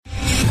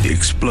The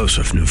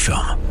explosive new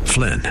film,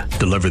 Flynn,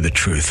 deliver the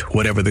truth,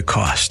 whatever the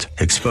cost,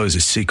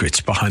 exposes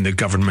secrets behind the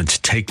government's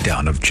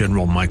takedown of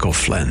General Michael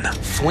Flynn.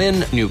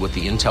 Flynn knew what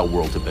the intel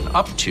world had been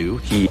up to.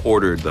 He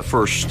ordered the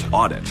first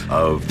audit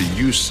of the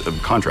use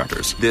of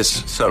contractors.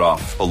 This set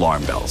off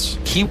alarm bells.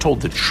 He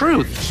told the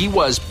truth. He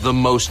was the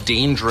most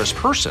dangerous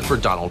person for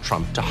Donald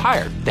Trump to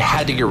hire. They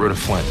had to get rid of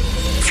Flynn.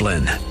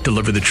 Flynn,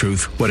 deliver the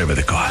truth, whatever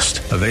the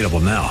cost. Available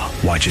now.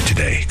 Watch it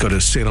today. Go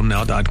to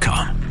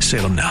salemnow.com.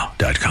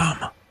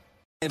 salemnow.com.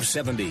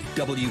 570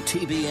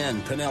 WTBN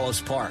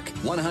Pinellas Park,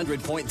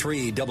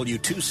 100.3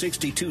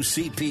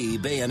 W262CP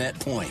Bayonet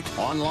Point.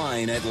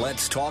 Online at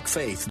Let's Talk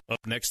Faith. Up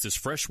next is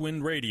Fresh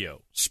Wind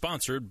Radio,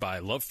 sponsored by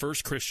Love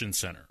First Christian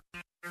Center.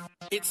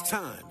 It's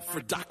time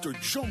for Dr.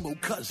 Jomo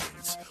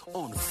Cousins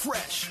on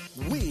Fresh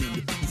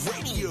Wind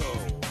Radio.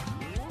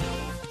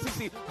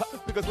 See,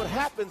 because what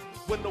happens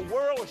when the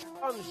world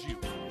shuns you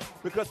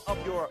because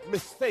of your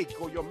mistake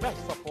or your mess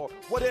up or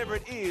whatever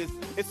it is,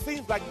 it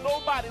seems like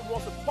nobody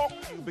wants to talk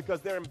to you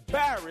because they're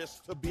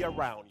embarrassed to be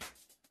around you.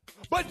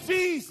 But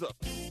Jesus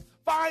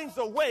finds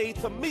a way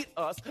to meet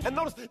us. And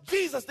notice,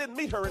 Jesus didn't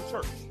meet her in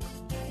church.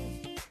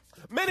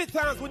 Many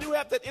times when you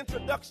have that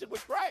introduction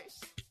with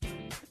Christ,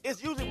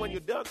 it's usually when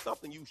you've done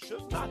something you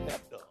should not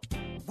have done.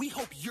 We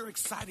hope you're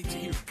excited to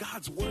hear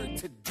God's word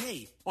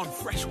today on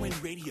Fresh Wind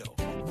Radio.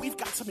 We've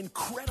got some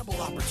incredible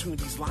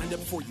opportunities lined up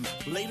for you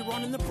later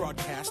on in the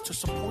broadcast to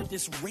support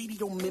this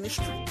radio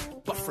ministry.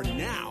 But for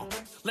now,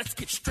 let's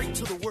get straight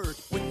to the word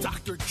with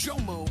Dr.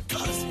 Jomo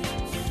Cousins.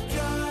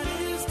 God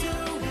is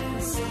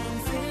doing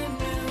something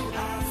new.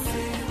 I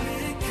feel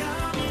it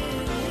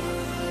coming.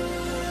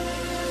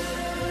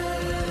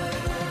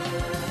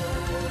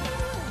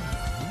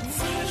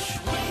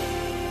 Fresh Wind.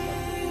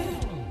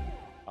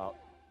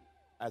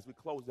 As we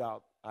close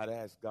out, I'd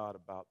ask God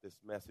about this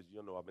message.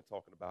 You know I've been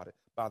talking about it.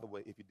 By the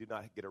way, if you did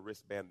not get a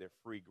wristband, they're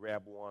free.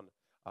 Grab one.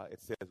 It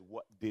says,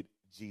 "What did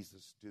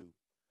Jesus do?"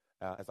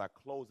 As I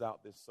close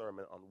out this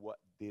sermon on what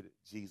did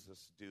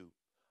Jesus do,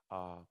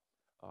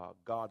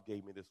 God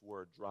gave me this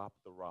word, drop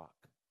the rock.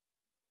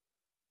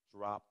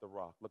 Drop the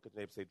rock. Look at the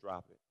neighbor, say,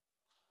 drop it.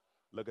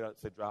 Look at it,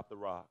 say, drop the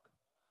rock.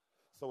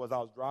 So as I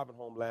was driving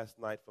home last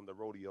night from the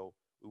rodeo,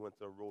 we went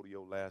to a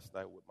rodeo last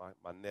night with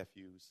my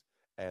nephews.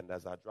 And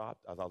as I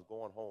was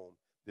going home,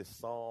 this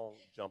song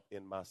jumped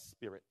in my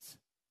spirit.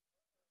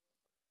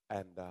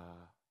 And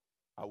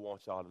I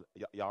want y'all,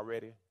 y'all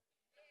ready?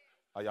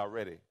 Are y'all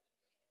ready?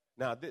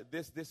 Now,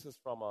 this is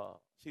from,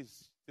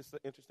 she's an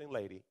interesting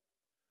lady.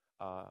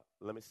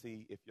 Let me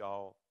see if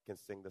y'all can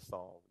sing the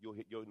song.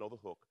 You'll know the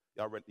hook.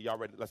 Y'all ready? Y'all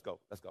ready? Let's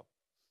go. Let's go.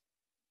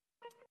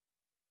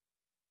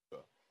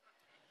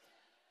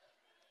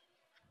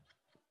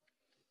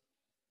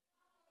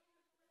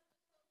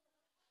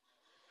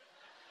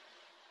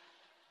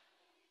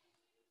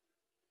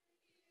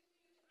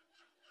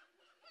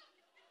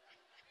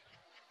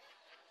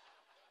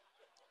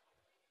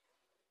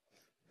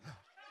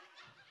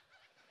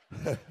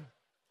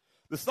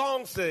 The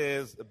song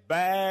says,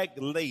 "Bag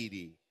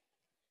lady,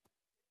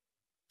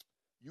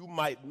 you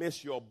might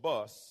miss your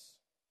bus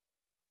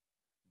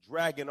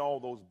dragging all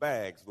those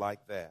bags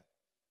like that."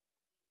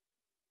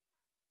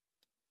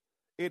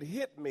 It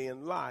hit me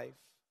in life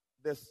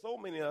that so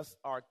many of us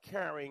are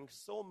carrying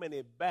so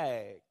many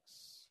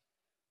bags,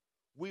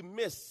 we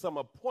miss some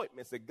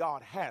appointments that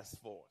God has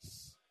for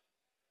us.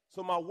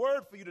 So my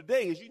word for you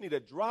today is you need to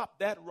drop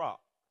that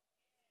rock.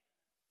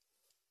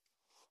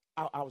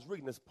 I was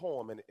reading this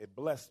poem, and it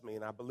blessed me,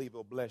 and I believe it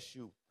will bless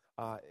you.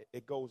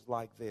 It goes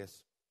like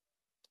this.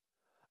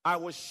 I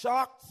was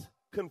shocked,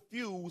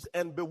 confused,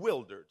 and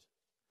bewildered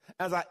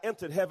as I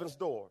entered heaven's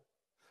door,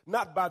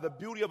 not by the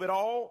beauty of it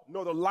all,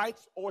 nor the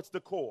lights or its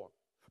decor,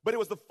 but it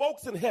was the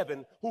folks in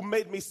heaven who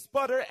made me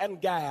sputter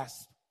and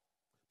gasp.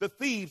 The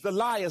thieves, the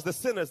liars, the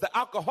sinners, the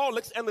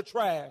alcoholics, and the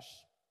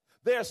trash.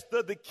 There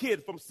stood the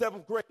kid from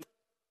 7th grade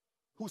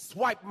who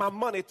swiped my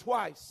money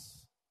twice.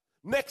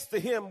 Next to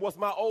him was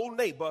my old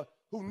neighbor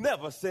who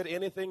never said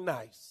anything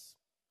nice.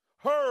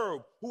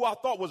 Herb, who I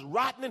thought was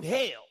rotten in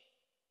hell,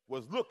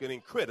 was looking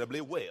incredibly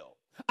well.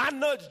 I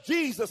nudged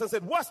Jesus and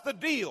said, "What's the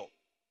deal?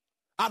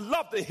 I'd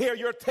love to hear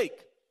your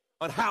take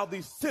on how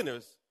these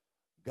sinners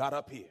got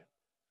up here.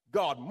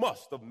 God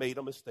must have made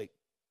a mistake.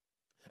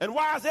 And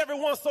why is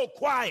everyone so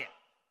quiet?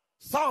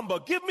 Somber,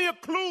 give me a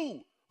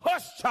clue."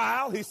 "Hush,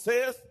 child," he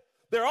says.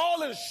 "They're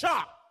all in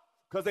shock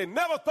because they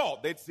never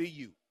thought they'd see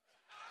you."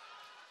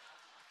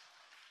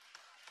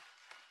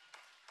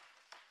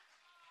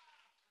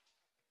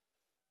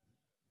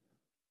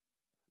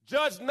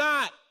 Judge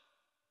not.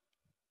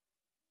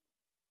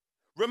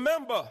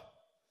 Remember,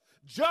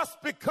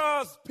 just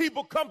because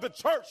people come to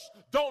church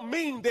don't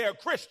mean they're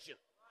Christian.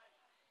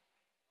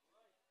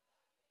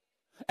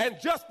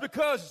 And just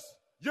because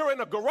you're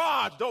in a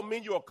garage don't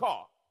mean you're a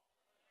car.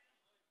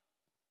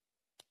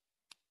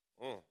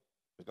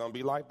 It's going to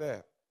be like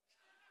that.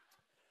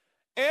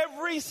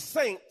 Every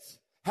saint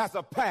has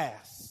a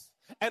past,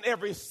 and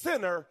every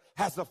sinner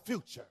has a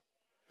future.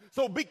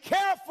 So be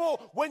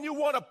careful when you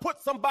want to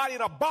put somebody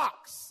in a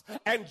box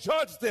and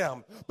judge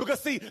them.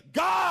 Because, see,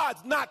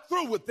 God's not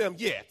through with them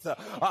yet.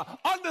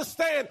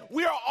 Understand,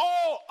 we are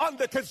all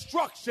under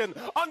construction.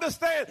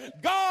 Understand,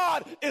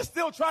 God is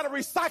still trying to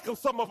recycle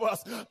some of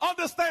us.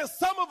 Understand,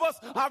 some of us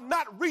have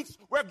not reached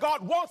where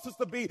God wants us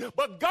to be.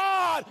 But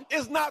God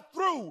is not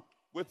through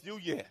with you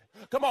yet.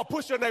 Come on,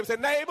 push your neighbor. Say,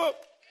 neighbor,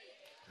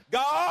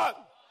 God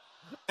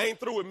ain't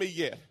through with me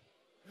yet.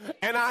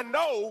 And I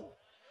know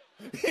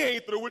he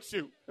ain't through with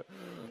you.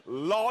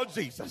 Lord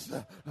Jesus,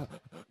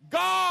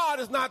 God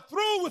is not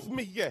through with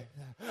me yet.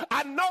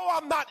 I know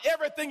I'm not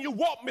everything you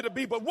want me to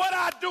be, but what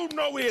I do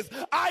know is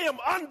I am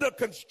under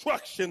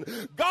construction.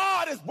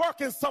 God is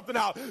working something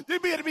out. You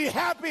need to be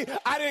happy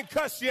I didn't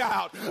cuss you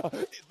out.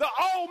 The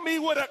old me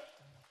would have.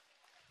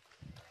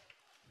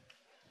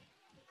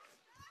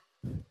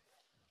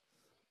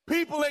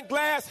 People in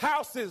glass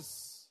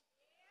houses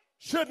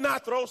should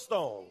not throw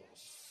stones.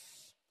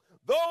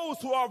 Those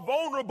who are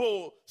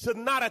vulnerable should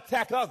not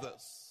attack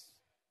others.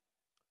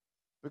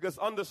 Because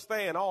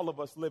understand, all of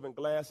us live in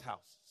glass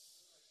houses.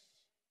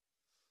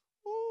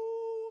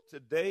 Ooh,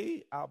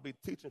 today I'll be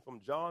teaching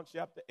from John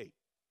chapter 8.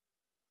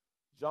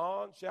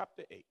 John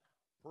chapter 8.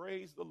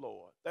 Praise the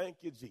Lord. Thank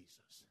you,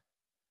 Jesus.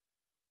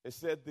 It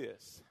said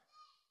this.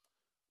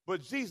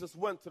 But Jesus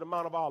went to the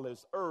Mount of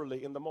Olives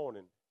early in the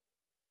morning.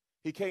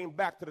 He came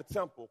back to the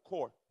temple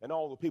court, and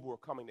all the people were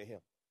coming to him.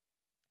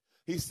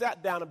 He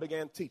sat down and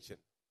began teaching.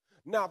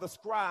 Now the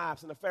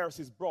scribes and the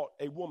Pharisees brought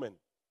a woman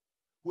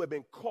who had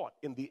been caught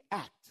in the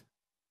act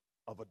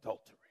of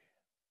adultery.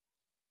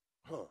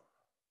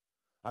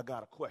 I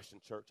got a question,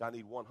 church. I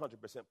need 100%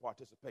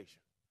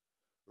 participation.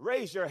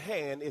 Raise your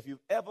hand if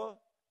you've ever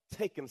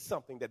taken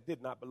something that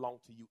did not belong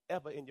to you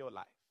ever in your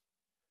life.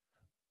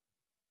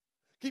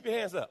 Keep your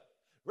hands up.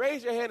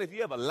 Raise your hand if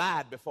you ever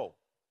lied before.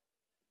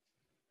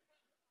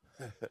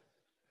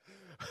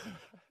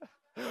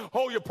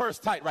 Hold your purse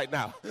tight right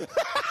now.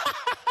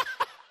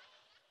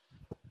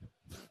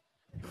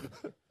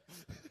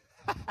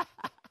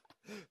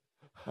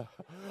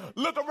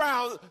 Look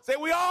around, say,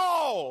 we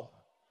all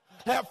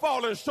have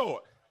fallen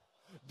short.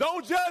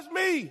 Don't judge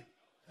me.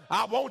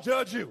 I won't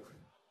judge you.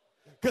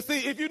 Because,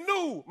 see, if you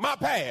knew my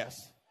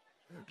past,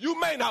 you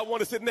may not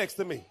want to sit next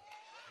to me.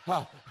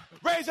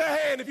 Raise your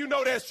hand if you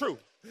know that's true.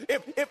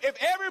 If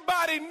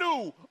everybody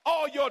knew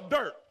all your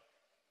dirt,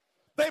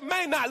 they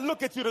may not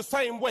look at you the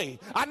same way.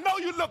 I know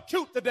you look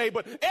cute today,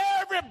 but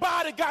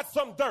everybody got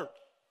some dirt.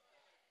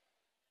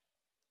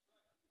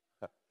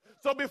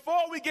 So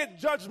before we get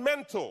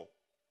judgmental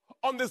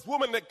on this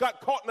woman that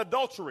got caught in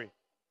adultery,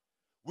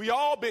 we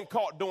all been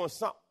caught doing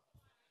something.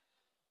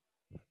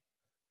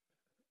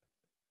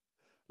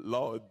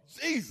 Lord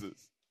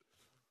Jesus.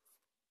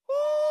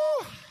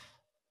 Woo.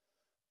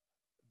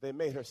 They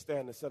made her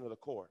stand in the center of the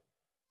court,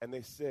 and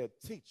they said,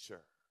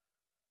 teacher,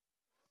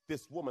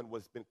 this woman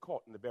was been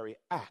caught in the very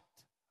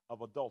act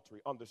of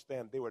adultery.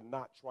 Understand, they were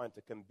not trying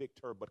to convict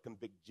her, but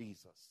convict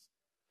Jesus.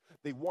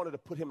 They wanted to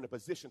put him in a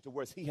position to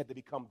where he had to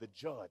become the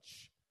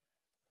judge.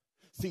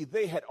 See,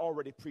 they had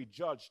already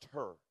prejudged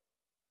her.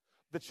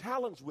 The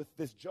challenge with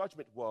this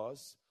judgment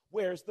was,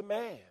 where's the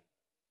man?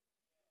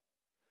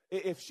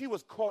 If she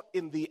was caught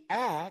in the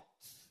act,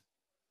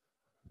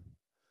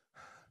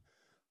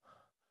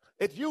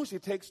 it usually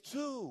takes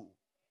two.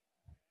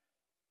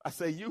 I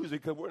say usually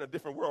because we're in a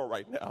different world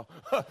right now.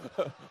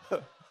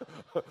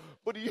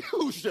 But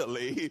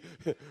usually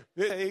it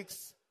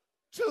takes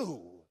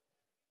two.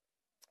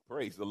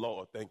 Praise the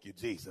Lord. Thank you,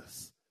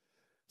 Jesus.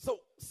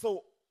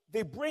 So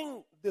they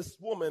bring this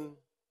woman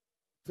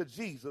to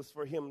Jesus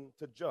for him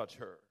to judge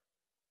her.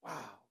 Wow,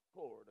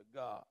 glory to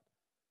God.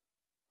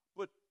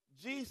 But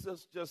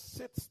Jesus just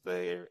sits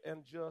there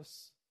and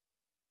just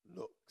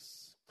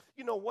looks.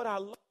 You know, what I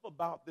love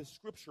about this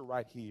scripture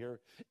right here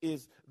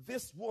is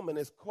this woman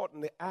is caught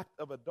in the act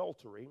of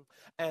adultery.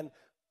 And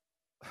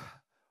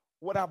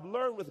what I've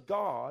learned with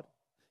God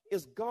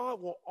is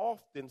God will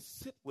often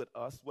sit with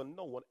us when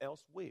no one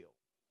else will.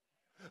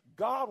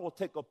 God will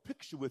take a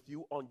picture with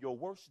you on your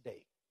worst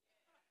day.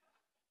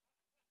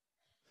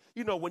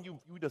 You know, when you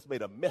just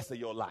made a mess of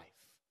your life,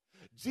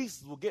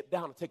 Jesus will get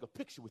down and take a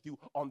picture with you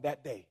on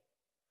that day.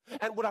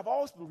 And what I've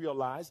always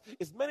realized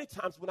is many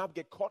times when I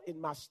get caught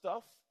in my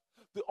stuff,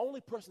 the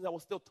only person that will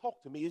still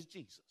talk to me is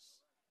Jesus.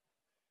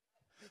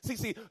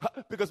 See,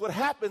 because what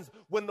happens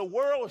when the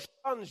world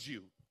shuns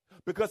you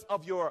because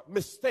of your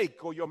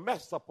mistake or your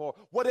mess up or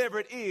whatever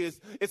it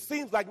is, it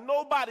seems like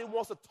nobody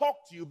wants to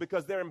talk to you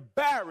because they're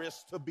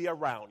embarrassed to be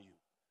around you.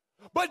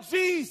 But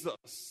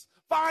Jesus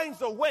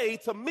finds a way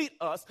to meet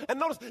us. And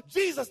notice,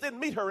 Jesus didn't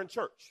meet her in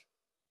church.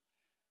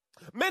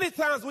 Many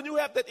times when you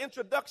have that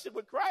introduction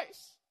with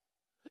Christ,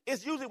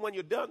 it's usually when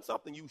you've done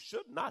something you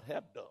should not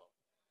have done.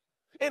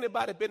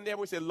 Anybody been there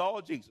where you say,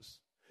 Lord Jesus,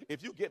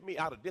 if you get me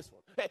out of this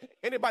one. Hey,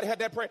 anybody had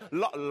that prayer?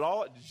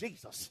 Lord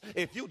Jesus,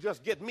 if you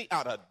just get me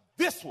out of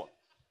this one,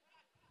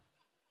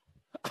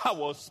 I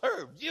will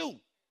serve you.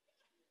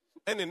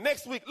 And then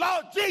next week,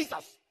 Lord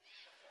Jesus,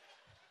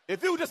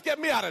 if you just get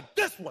me out of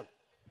this one.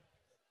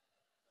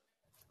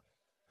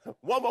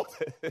 One more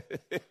time.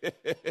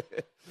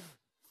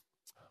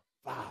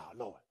 Wow,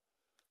 Lord.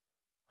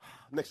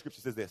 Next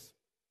scripture says this.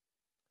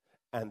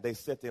 And they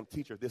said to him,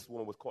 teacher, this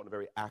woman was caught in the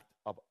very act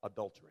of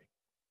adultery.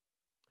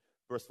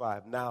 Verse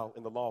 5, now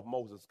in the law of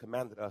Moses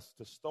commanded us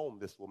to stone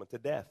this woman to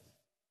death.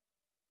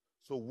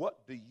 So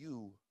what do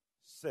you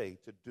say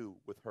to do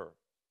with her?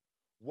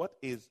 What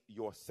is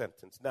your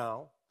sentence?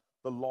 Now,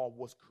 the law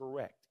was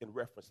correct in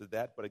reference to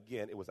that, but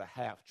again, it was a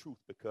half-truth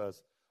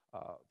because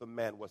the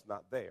man was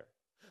not there.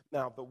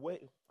 Now,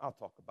 I'll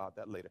talk about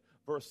that later.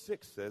 Verse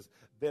 6 says,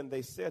 then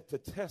they said to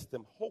test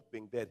him,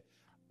 hoping that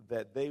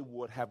they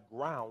would have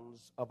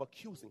grounds of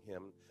accusing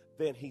him.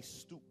 Then he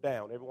stooped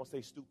down. Everyone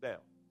say stoop down.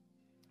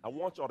 I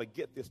want y'all to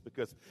get this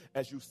because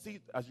as you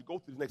go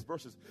through the next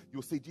verses,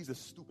 you'll see Jesus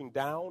stooping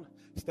down,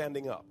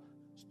 standing up.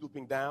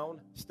 Stooping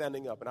down,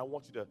 standing up. And I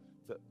want you to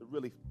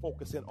really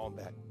focus in on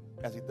that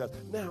as he does.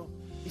 Now,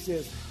 he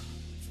says,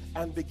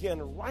 and began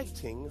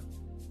writing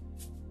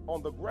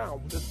on the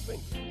ground with his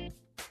finger.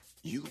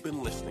 You've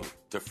been listening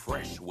to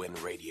Fresh Wind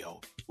Radio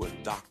with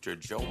Dr.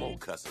 Jomo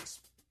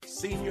Cousins,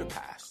 Senior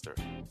Pastor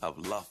of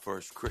Love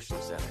First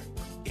Christian Center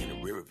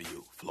in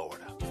Riverview,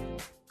 Florida.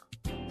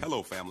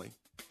 Hello, family.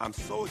 I'm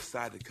so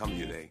excited to come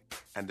here today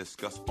and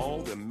discuss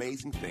all the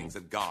amazing things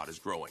that God is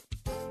growing.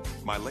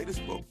 My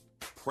latest book,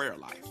 Prayer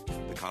Life,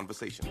 The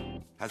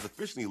Conversation, has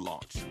officially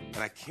launched, and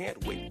I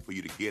can't wait for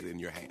you to get it in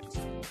your hands.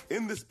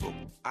 In this book,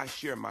 I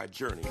share my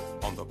journey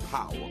on the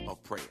power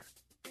of prayer.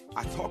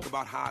 I talk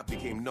about how I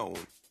became known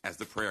as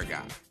the prayer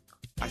guy.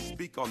 I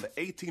speak on the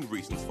 18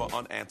 reasons for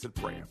unanswered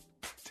prayer,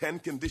 10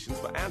 conditions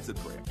for answered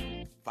prayer,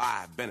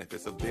 5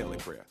 benefits of daily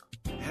prayer,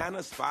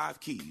 Hannah's 5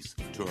 keys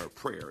to her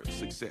prayer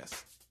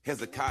success,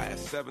 Hezekiah's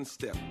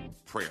 7-step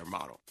prayer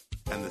model,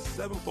 and the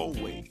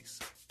 7-fold ways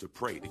to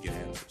pray to get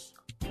answers.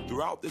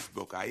 Throughout this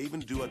book, I even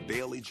do a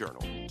daily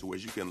journal to where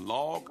you can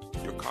log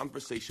your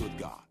conversation with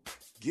God.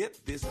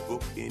 Get this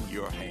book in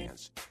your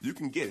hands. You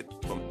can get it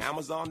from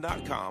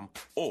Amazon.com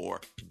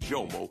or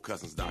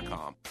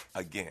JomoCousins.com.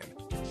 Again,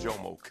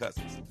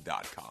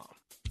 JomoCousins.com.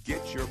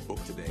 Get your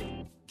book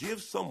today.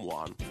 Give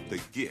someone the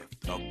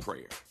gift of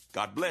prayer.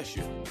 God bless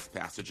you. It's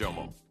Pastor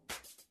Jomo.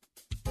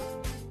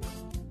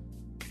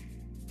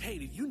 Hey,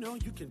 did you know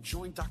you can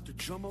join Dr.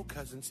 Jomo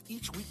Cousins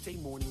each weekday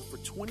morning for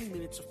 20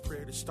 minutes of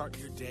prayer to start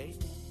your day?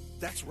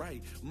 That's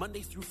right.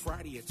 Monday through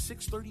Friday at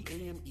 6:30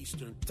 a.m.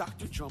 Eastern,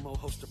 Dr. Jomo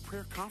hosts a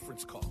prayer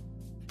conference call.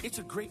 It's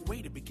a great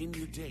way to begin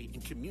your day in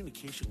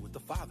communication with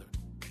the Father.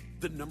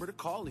 The number to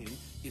call in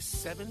is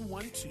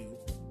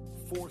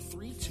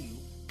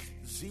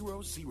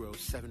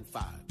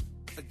 712-432-0075.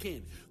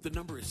 Again, the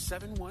number is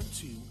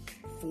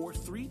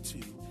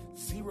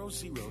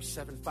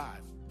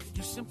 712-432-0075.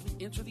 You simply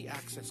enter the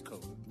access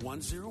code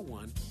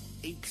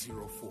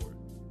 101804.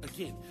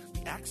 Again,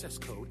 the access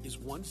code is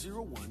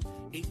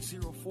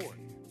 101804.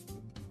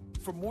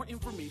 For more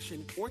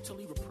information or to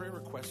leave a prayer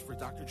request for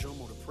Dr.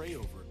 Jomo to pray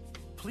over,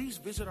 please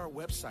visit our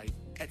website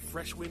at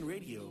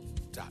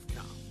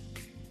freshwindradio.com.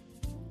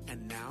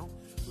 And now,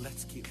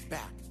 let's get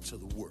back to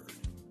the Word.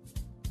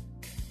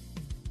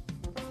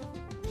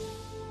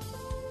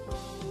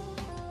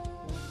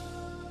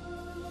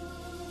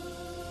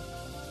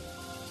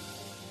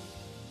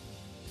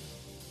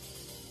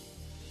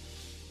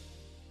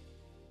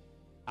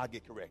 I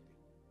get corrected.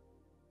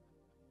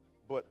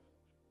 But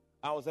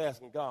I was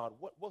asking God,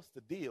 what's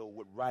the deal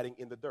with writing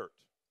in the dirt?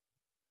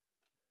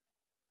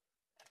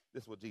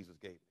 This is what Jesus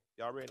gave me.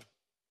 Y'all ready?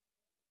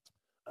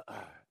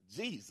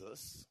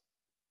 Jesus,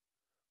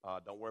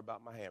 don't worry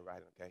about my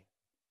handwriting, okay?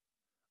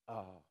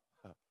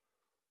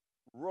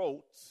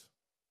 Wrote,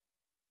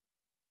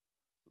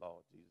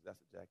 Lord Jesus, that's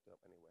a jacked up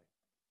anyway.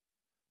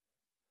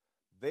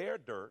 Their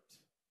dirt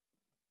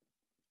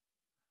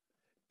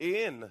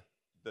in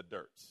the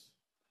dirt.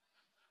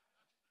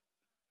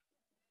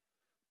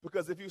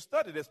 Because if you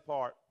study this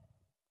part,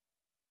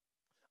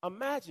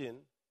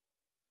 imagine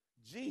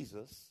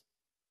Jesus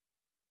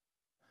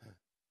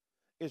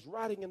is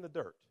writing in the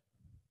dirt.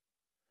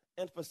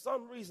 And for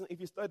some reason, if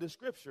you study the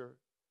scripture,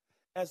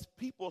 as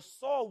people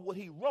saw what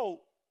he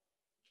wrote,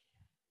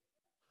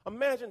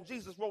 imagine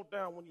Jesus wrote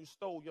down when you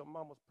stole your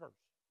mama's purse.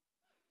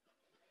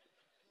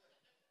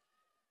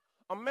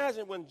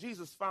 Imagine when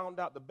Jesus found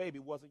out the baby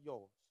wasn't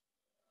yours,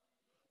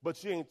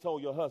 but you ain't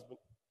told your husband.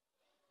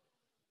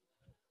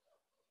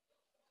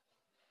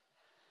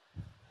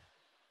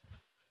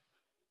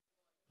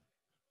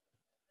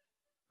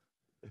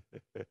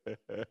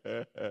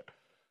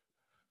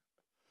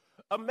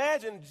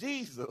 Imagine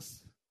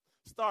Jesus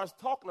starts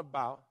talking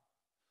about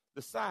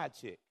the side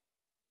chick.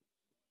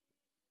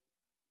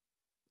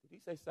 Did he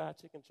say side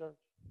chick in church?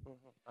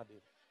 I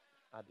did.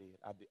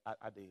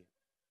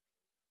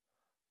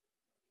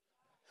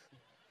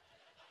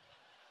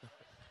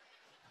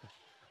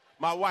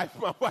 My wife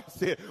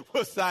said,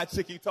 what side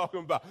chick you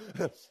talking about?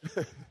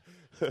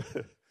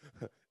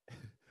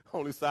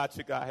 Only side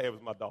chick I have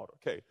is my daughter.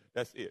 Okay,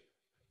 that's it.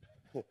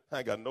 I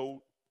ain't got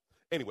no,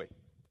 anyway.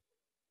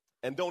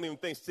 And don't even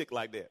think sick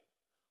like that.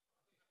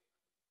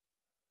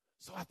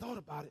 So I thought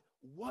about it.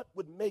 What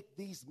would make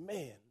these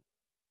men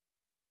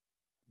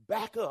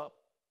back up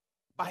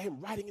by him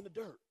writing in the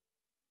dirt.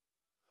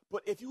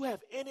 But if you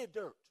have any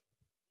dirt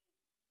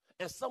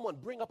and someone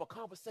bring up a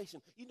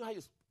conversation, you know how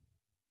you...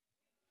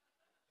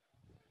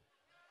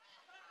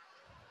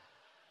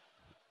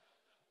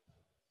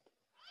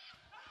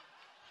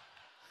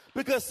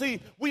 Because, see,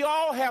 we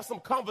all have some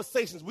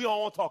conversations we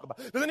all want to talk about.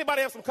 Does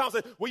anybody have some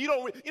conversations where you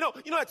don't, you know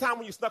that time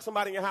when you snuck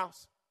somebody in your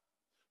house?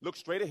 Look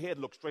straight ahead,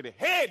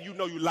 you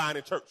know you lying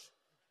in church.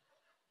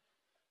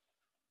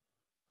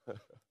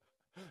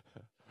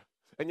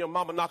 And your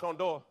mama knock on the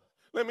door,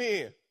 let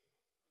me in.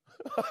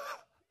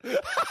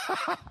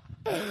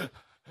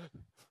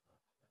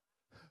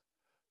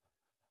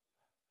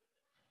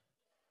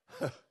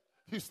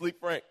 You sleep,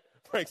 Frank?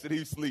 Frank said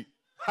he sleep.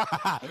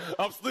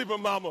 I'm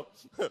sleeping, mama.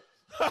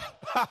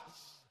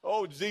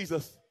 Oh,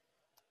 Jesus.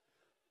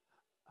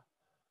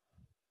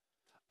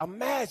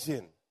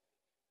 Imagine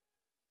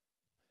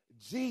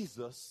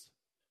Jesus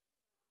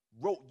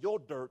wrote your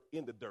dirt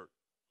in the dirt.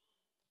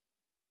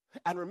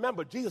 And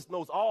remember, Jesus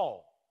knows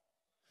all.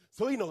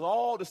 So he knows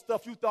all the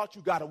stuff you thought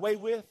you got away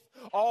with,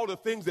 all the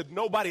things that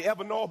nobody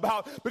ever know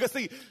about. Because,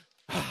 see,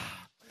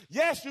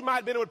 yes, you might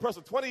have been with a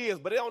person 20 years,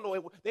 but they don't know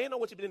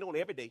what you've been doing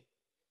every day.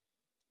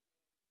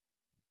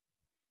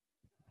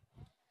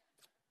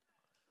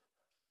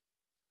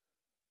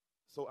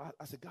 So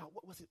I said, God,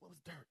 what was it? What was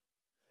dirt?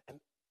 And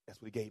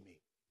that's what he gave me.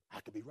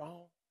 I could be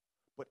wrong,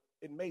 but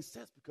it made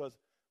sense because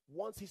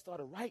once he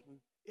started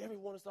writing,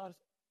 everyone started.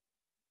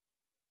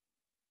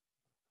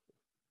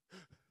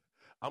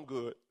 I'm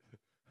good.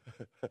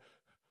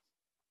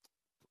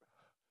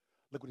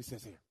 Look what he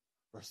says here,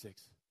 verse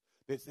 6.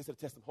 They said to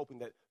test him, hoping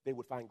that they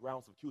would find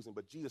grounds of accusing,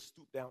 but Jesus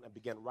stooped down and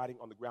began writing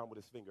on the ground with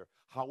his finger.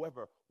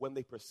 However, when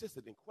they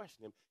persisted in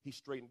questioning him, he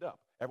straightened up.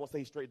 Everyone say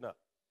he straightened up.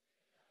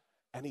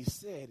 And he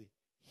said,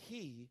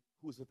 he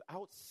who is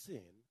without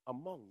sin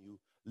among you,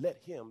 let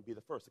him be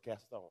the first to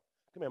cast a stone.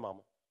 Come here, mama.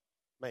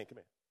 Man, come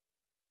here.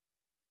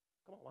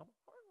 Come on, mama.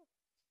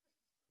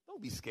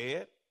 Don't be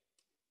scared.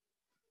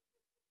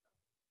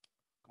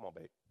 Come on,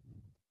 babe.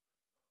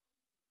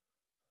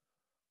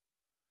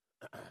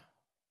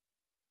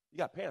 You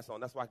got pants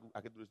on. That's why I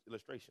could do this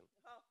illustration.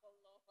 Oh,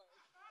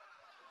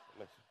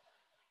 Lord.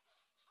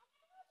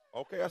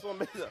 Okay, that's what I'm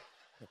making up.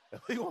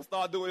 If you want to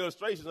start doing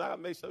illustrations, I got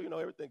to make sure,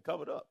 everything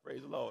covered up.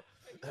 Praise the Lord.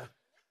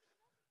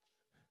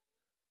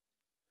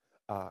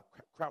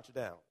 Crouch it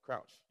down.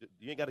 Crouch.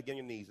 You ain't got to get on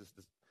your knees.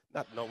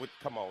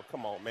 Come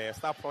on, man.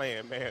 Stop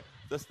playing, man.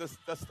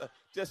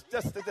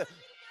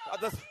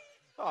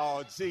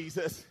 Oh,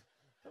 Jesus.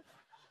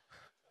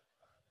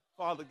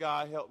 Father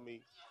God, help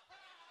me.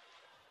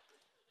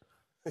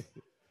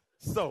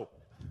 So,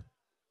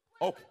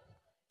 okay.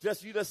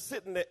 You just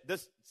sitting there.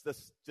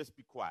 Just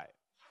be quiet.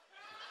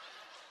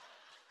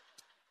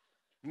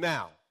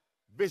 Now,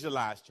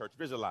 visualize, church.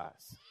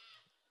 Visualize.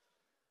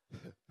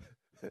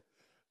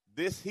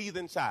 This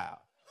heathen child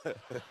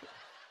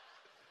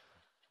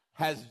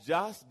has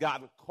just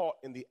gotten caught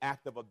in the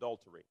act of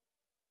adultery.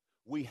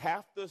 We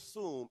have to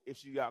assume if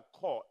she got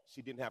caught,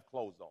 she didn't have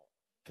clothes on.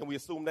 Can we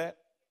assume that?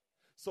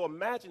 So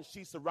imagine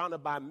she's surrounded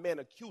by men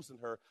accusing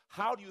her.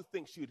 How do you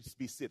think she would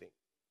be sitting?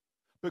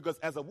 Because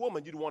as a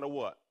woman, you'd want to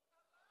what?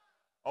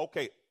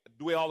 Okay,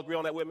 do we all agree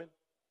on that, women?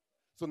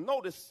 So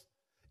notice,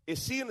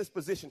 is she in this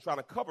position trying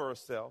to cover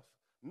herself?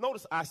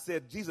 Notice I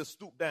said Jesus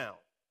stooped down,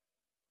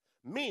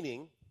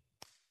 meaning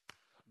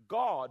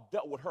God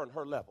dealt with her on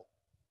her level.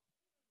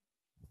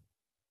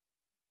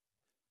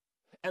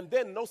 And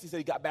then notice he said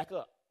he got back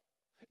up,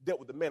 dealt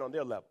with the men on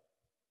their level,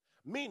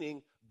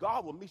 meaning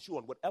God will meet you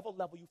on whatever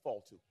level you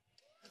fall to.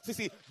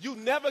 See, you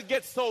never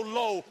get so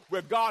low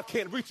where God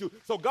can't reach you.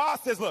 So God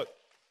says, look,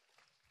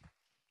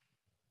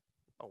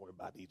 don't worry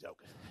about these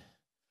jokers.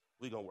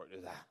 We're going to work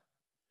this out.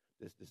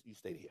 You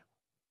stay here.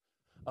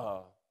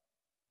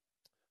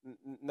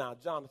 Now,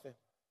 Jonathan,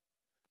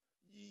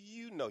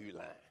 you know you're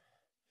lying.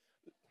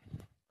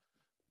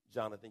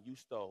 Jonathan, you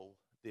stole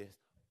this.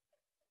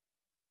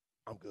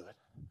 I'm good.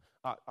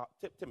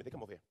 Timothy,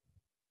 come over here.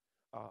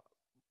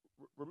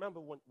 Remember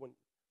when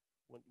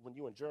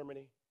you were in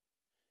Germany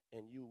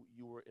and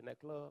you were in that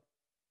club?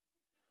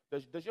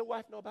 Does your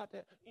wife know about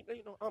that? I'm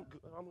good. I'm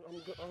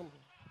good.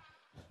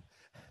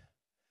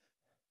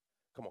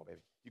 Come on,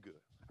 baby. You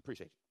good. I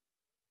appreciate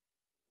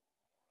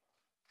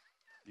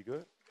you. You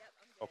good? Yep,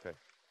 I'm good. Okay.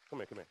 Come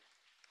here.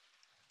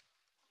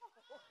 Oh,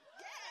 yes.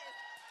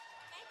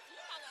 Thank you.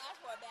 You're not going to ask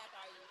for it back,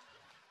 are you?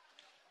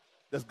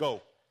 Let's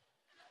go.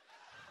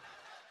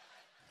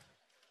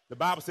 The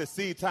Bible says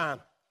seed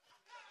time,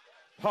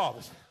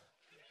 harvest.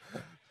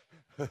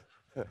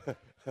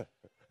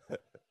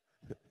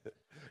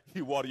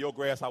 You water your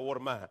grass, I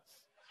water mine.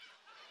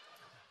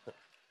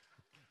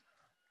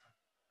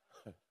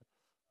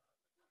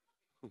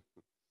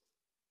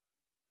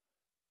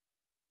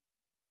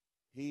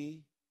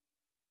 He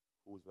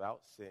who was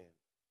without sin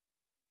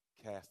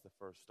cast the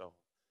first stone.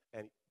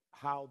 And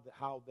how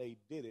they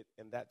did it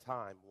in that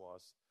time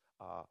was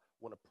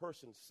when a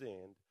person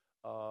sinned.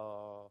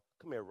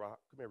 Come here, Rock.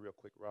 Come here real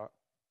quick, Rock.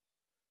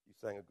 You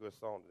sang a good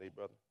song today,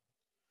 brother.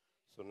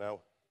 So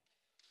now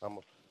I'm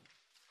a...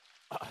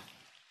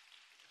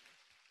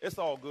 It's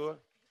all good.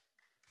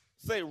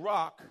 Say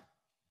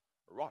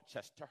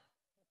Rochester.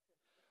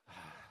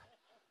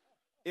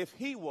 If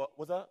he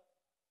was up,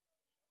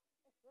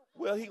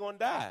 well, he gonna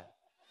die.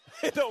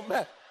 It don't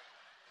matter.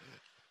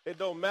 It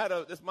don't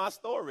matter. It's my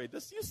story.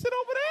 Just you sit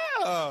over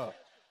there.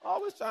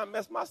 Always trying to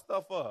mess my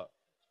stuff up.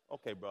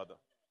 Okay, brother.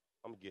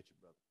 I'm gonna get you,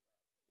 brother.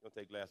 You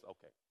gonna take glasses?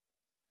 Okay.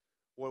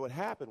 Well, what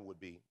happened would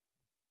be,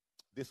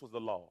 this was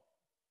the law.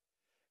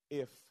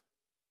 If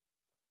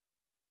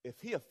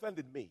he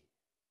offended me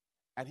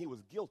and he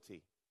was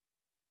guilty,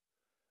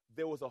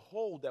 there was a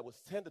hole that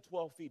was 10 to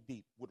 12 feet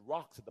deep with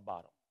rocks at the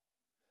bottom.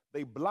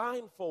 They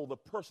blindfold the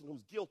person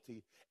who's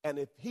guilty, and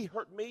if he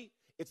hurt me,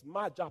 it's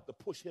my job to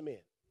push him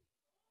in.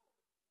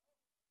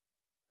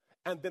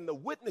 And then the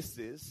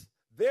witnesses,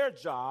 their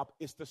job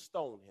is to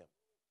stone him.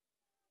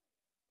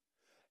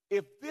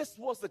 If this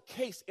was the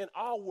case in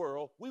our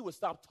world, we would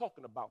stop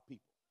talking about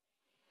people.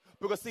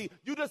 Because, it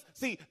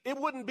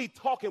wouldn't be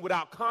talking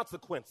without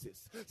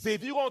consequences. See,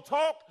 if you're going to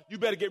talk, you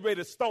better get ready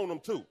to stone them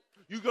too.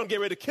 You're going to get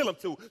ready to kill them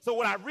too. So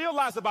what I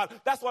realized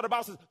that's what the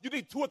Bible says, you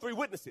need 2 or 3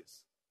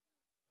 witnesses.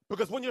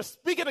 Because when you're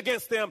speaking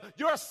against them,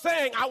 you're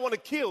saying, I want to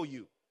kill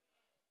you.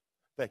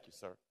 Thank you,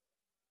 sir.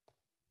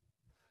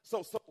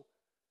 So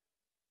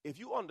if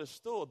you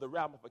understood the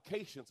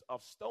ramifications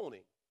of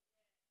stoning,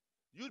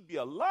 you'd be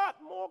a lot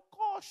more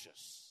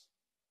cautious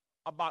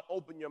about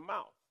opening your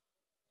mouth.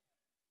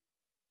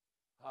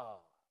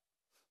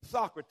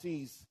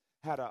 Socrates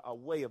had a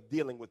way of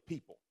dealing with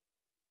people.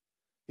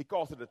 He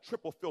calls it a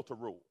triple filter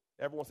rule.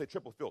 Everyone say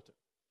triple filter.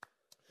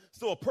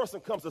 So a person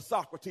comes to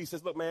Socrates,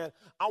 says, look, man,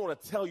 I want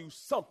to tell you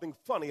something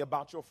funny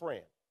about your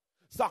friend.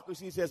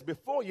 Socrates says,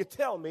 before you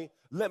tell me,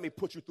 let me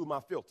put you through my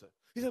filter.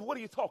 He said, what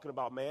are you talking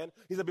about, man?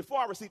 He said, before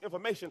I receive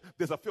information,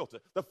 there's a filter.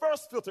 The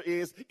first filter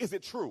is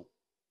it true?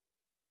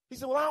 He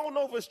said, well, I don't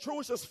know if it's true.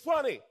 It's just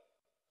funny.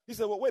 He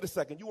said, well, wait a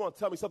second. You want to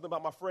tell me something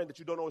about my friend that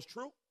you don't know is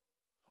true?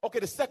 Okay,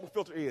 the second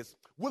filter is,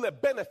 will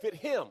it benefit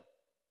him?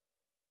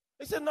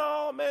 He said,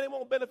 no, man, it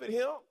won't benefit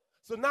him.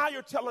 So now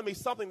you're telling me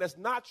something that's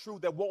not true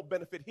that won't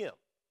benefit him.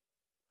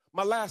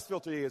 My last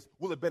filter is,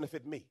 will it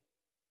benefit me?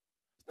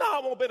 No,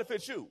 it won't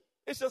benefit you.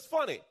 It's just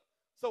funny.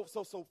 So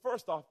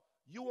first off,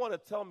 you want to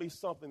tell me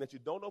something that you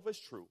don't know if it's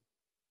true.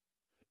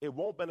 It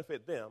won't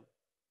benefit them,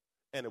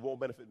 and it won't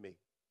benefit me.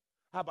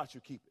 How about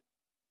you keep it?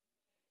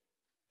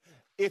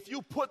 If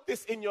you put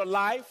this in your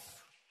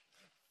life,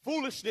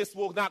 foolishness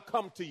will not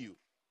come to you.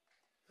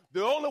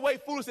 The only way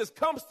foolishness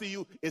comes to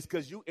you is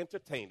because you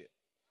entertain it.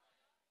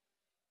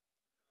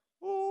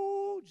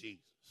 Ooh, Jesus.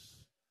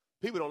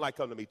 People don't like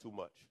coming to me too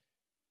much.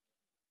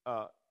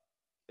 That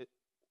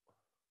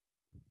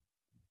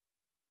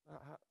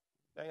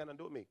ain't got nothing to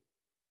do with me.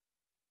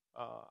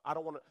 I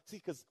don't want to, see,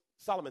 because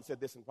Solomon said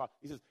this in Proverbs.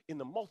 He says, in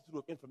the multitude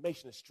of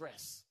information and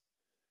stress,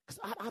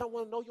 because I don't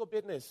want to know your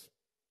business.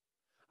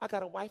 I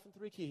got a wife and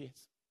 3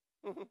 kids.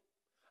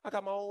 I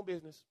got my own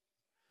business.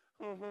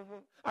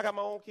 I got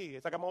my own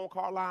kids. I got my own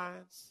car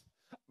lines.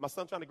 My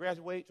son trying to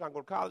graduate, trying to go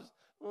to college.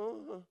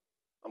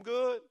 I'm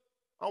good.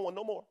 I don't want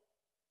no more.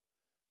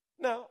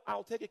 Now,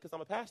 I'll take it because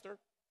I'm a pastor,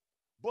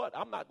 but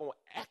I'm not going to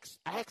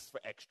ask for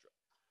extra.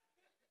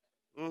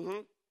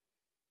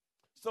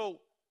 So,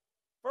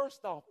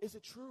 first off, is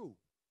it true?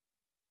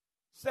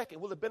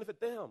 Second, will it benefit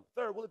them?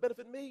 Third, will it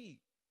benefit me?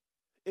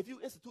 If you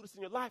institute this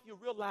in your life, you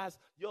realize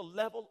your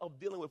level of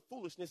dealing with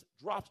foolishness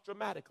drops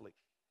dramatically.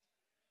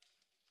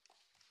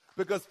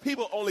 Because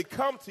people only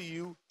come to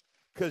you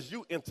because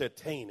you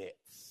entertain it.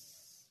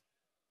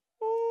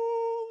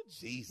 Ooh,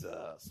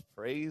 Jesus.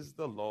 Praise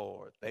the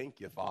Lord. Thank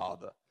you,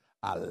 Father.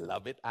 I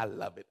love it. I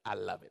love it. I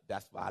love it.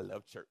 That's why I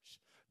love church.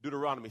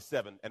 Deuteronomy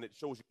 7, and it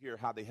shows you here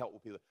how they help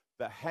with people.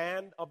 The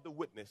hand of the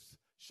witness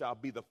shall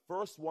be the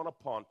first one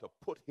upon to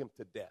put him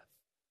to death.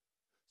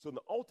 So in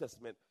the Old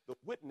Testament, the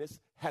witness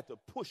had to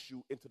push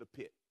you into the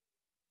pit.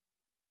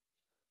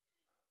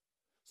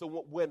 So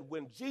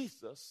when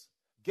Jesus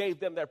gave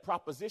them their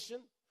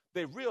proposition,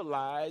 they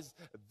realized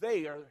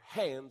their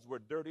hands were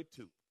dirty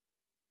too.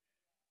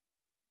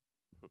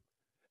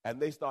 And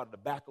they started to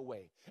back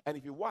away. And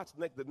if you watch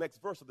the next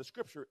verse of the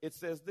scripture, it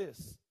says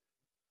this.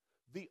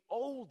 The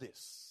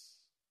oldest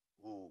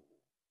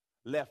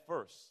left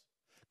first.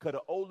 Because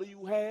the older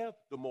you have,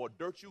 the more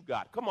dirt you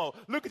got. Come on,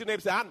 look at your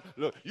neighbor and say,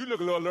 look, you look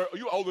a little,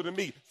 you older than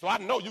me, so I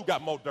know you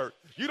got more dirt.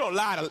 You don't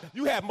lie.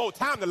 You have more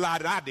time to lie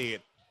than I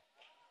did.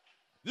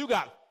 You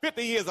got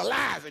 50 years of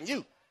lies than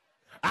you.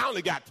 I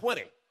only got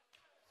 20.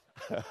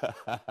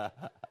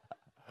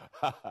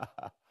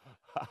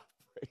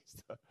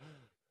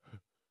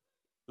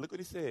 Look what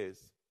he says.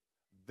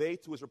 They,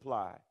 to his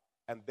reply,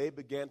 and they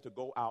began to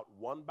go out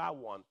one by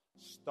one,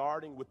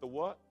 starting with the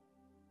what?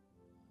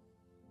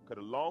 Because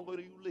the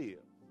longer you live,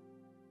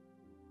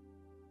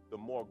 the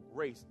more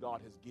grace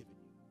God has given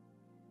you.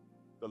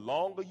 The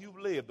longer you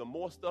live, the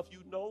more stuff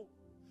you know.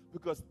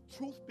 Because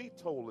truth be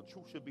told, the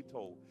truth should be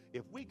told.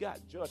 If we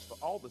got judged for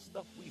all the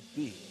stuff we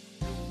did.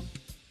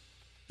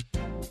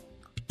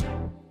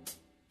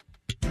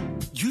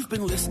 You've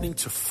been listening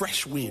to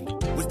Fresh Wind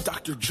with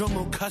Dr.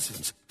 Jomo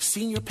Cousins,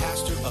 Senior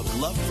Pastor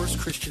of Love First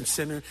Christian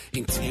Center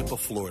in Tampa,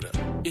 Florida.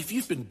 If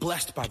you've been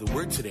blessed by the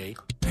word today,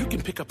 you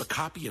can pick up a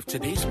copy of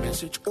today's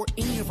message or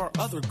any of our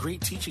other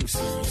great teaching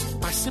series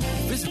by simply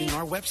visiting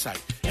our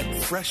website at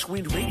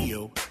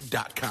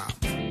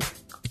freshwindradio.com.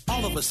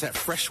 All of us at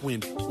Fresh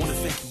Wind want to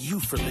thank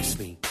you for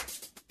listening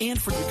and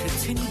for your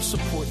continued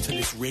support to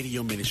this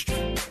radio ministry.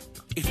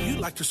 If you'd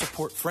like to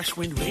support Fresh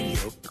Wind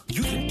Radio,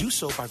 you can do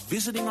so by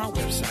visiting our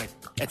website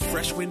at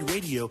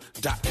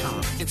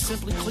freshwindradio.com and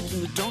simply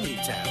clicking the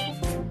Donate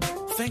tab.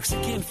 Thanks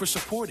again for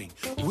supporting.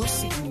 We'll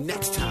see you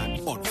next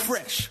time on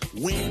Fresh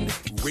Wind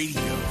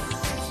Radio.